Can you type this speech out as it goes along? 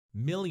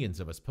Millions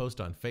of us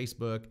post on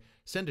Facebook,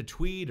 send a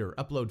tweet, or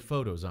upload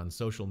photos on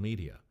social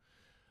media.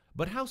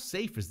 But how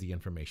safe is the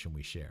information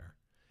we share?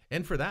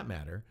 And for that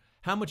matter,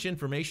 how much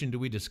information do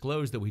we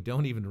disclose that we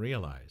don't even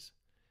realize?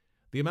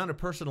 The amount of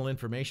personal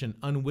information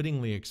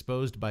unwittingly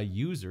exposed by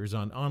users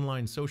on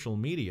online social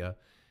media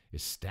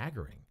is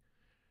staggering.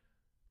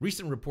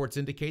 Recent reports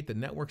indicate that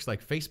networks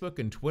like Facebook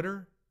and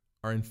Twitter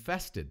are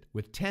infested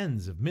with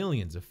tens of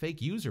millions of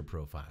fake user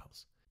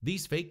profiles.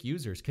 These fake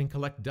users can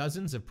collect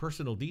dozens of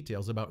personal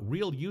details about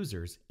real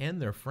users and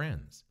their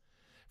friends.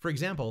 For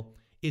example,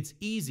 it's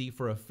easy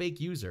for a fake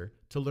user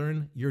to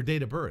learn your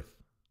date of birth,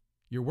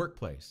 your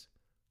workplace,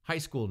 high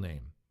school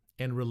name,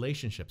 and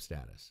relationship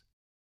status.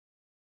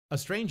 A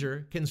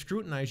stranger can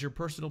scrutinize your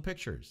personal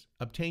pictures,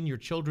 obtain your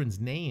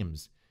children's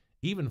names,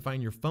 even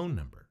find your phone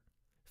number.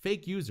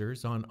 Fake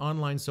users on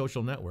online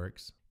social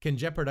networks can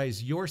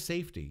jeopardize your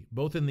safety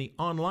both in the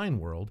online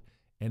world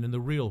and in the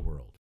real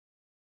world.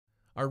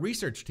 Our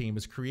research team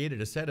has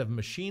created a set of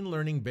machine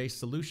learning-based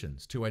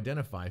solutions to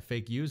identify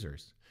fake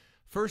users.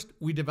 First,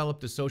 we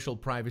developed a social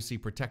privacy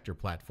protector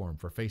platform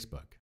for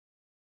Facebook.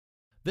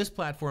 This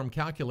platform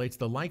calculates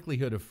the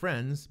likelihood of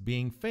friends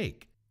being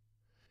fake.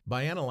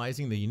 By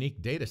analyzing the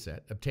unique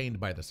dataset obtained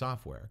by the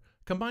software,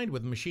 combined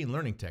with machine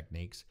learning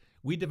techniques,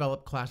 we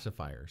develop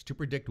classifiers to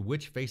predict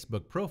which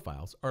Facebook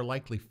profiles are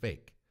likely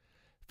fake.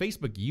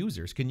 Facebook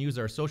users can use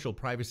our social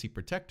privacy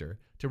protector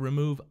to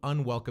remove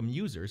unwelcome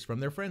users from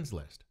their friends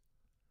list.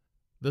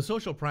 The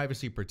Social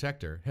Privacy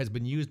Protector has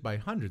been used by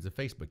hundreds of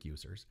Facebook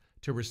users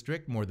to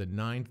restrict more than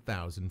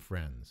 9,000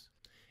 friends.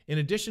 In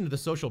addition to the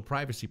Social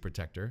Privacy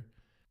Protector,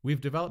 we've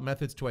developed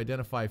methods to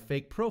identify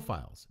fake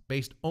profiles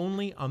based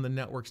only on the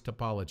network's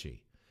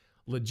topology.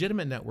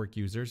 Legitimate network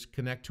users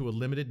connect to a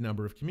limited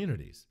number of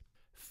communities.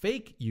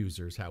 Fake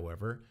users,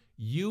 however,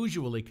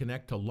 usually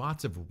connect to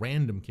lots of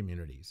random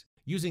communities.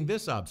 Using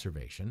this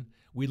observation,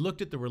 we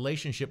looked at the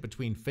relationship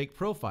between fake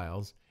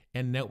profiles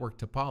and network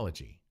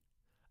topology.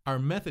 Our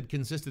method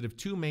consisted of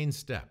two main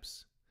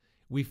steps.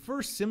 We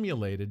first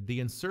simulated the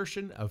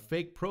insertion of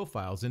fake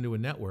profiles into a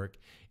network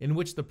in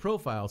which the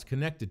profiles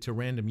connected to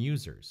random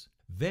users.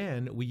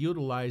 Then we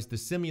utilized the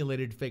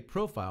simulated fake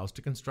profiles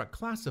to construct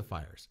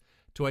classifiers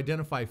to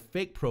identify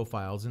fake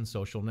profiles in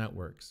social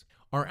networks.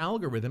 Our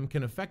algorithm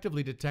can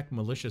effectively detect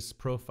malicious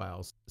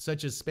profiles,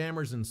 such as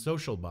spammers and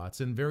social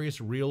bots in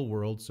various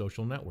real-world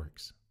social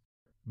networks.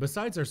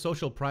 Besides our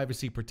Social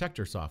Privacy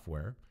Protector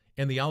software,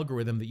 and the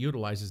algorithm that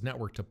utilizes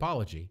network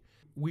topology,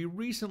 we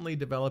recently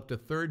developed a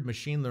third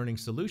machine learning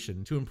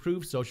solution to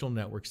improve social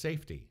network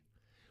safety.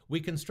 We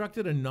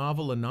constructed a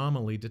novel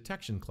anomaly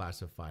detection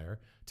classifier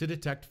to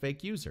detect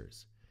fake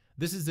users.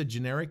 This is a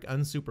generic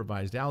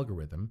unsupervised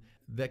algorithm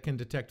that can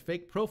detect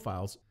fake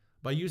profiles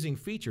by using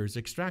features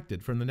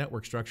extracted from the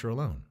network structure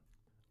alone.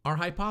 Our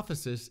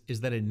hypothesis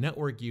is that a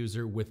network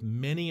user with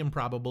many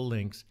improbable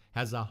links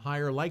has a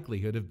higher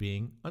likelihood of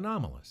being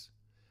anomalous.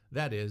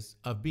 That is,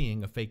 of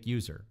being a fake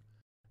user.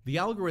 The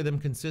algorithm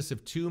consists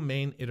of two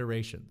main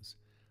iterations.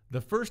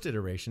 The first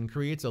iteration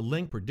creates a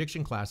link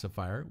prediction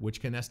classifier which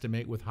can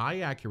estimate with high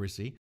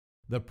accuracy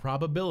the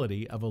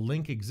probability of a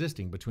link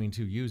existing between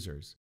two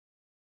users.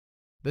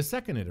 The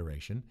second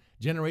iteration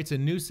generates a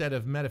new set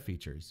of meta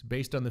features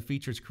based on the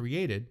features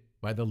created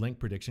by the link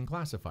prediction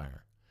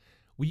classifier.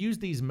 We used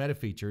these meta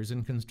features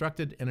and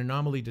constructed an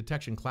anomaly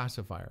detection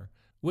classifier,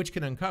 which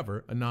can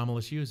uncover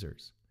anomalous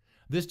users.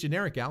 This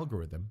generic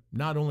algorithm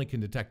not only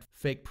can detect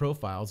fake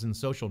profiles in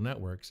social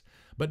networks,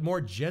 but more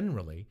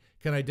generally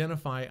can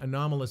identify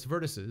anomalous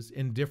vertices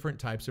in different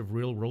types of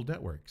real-world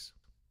networks.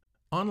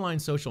 Online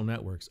social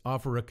networks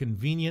offer a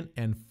convenient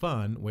and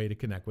fun way to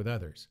connect with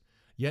others,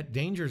 yet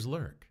dangers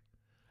lurk.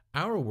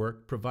 Our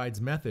work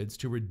provides methods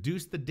to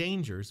reduce the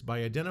dangers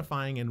by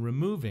identifying and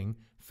removing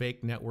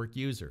fake network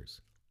users.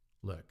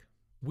 Look,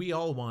 we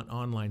all want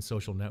online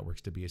social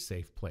networks to be a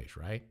safe place,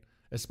 right?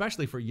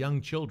 Especially for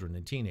young children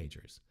and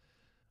teenagers.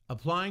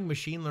 Applying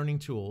machine learning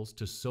tools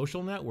to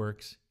social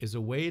networks is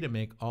a way to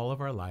make all of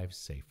our lives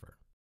safer.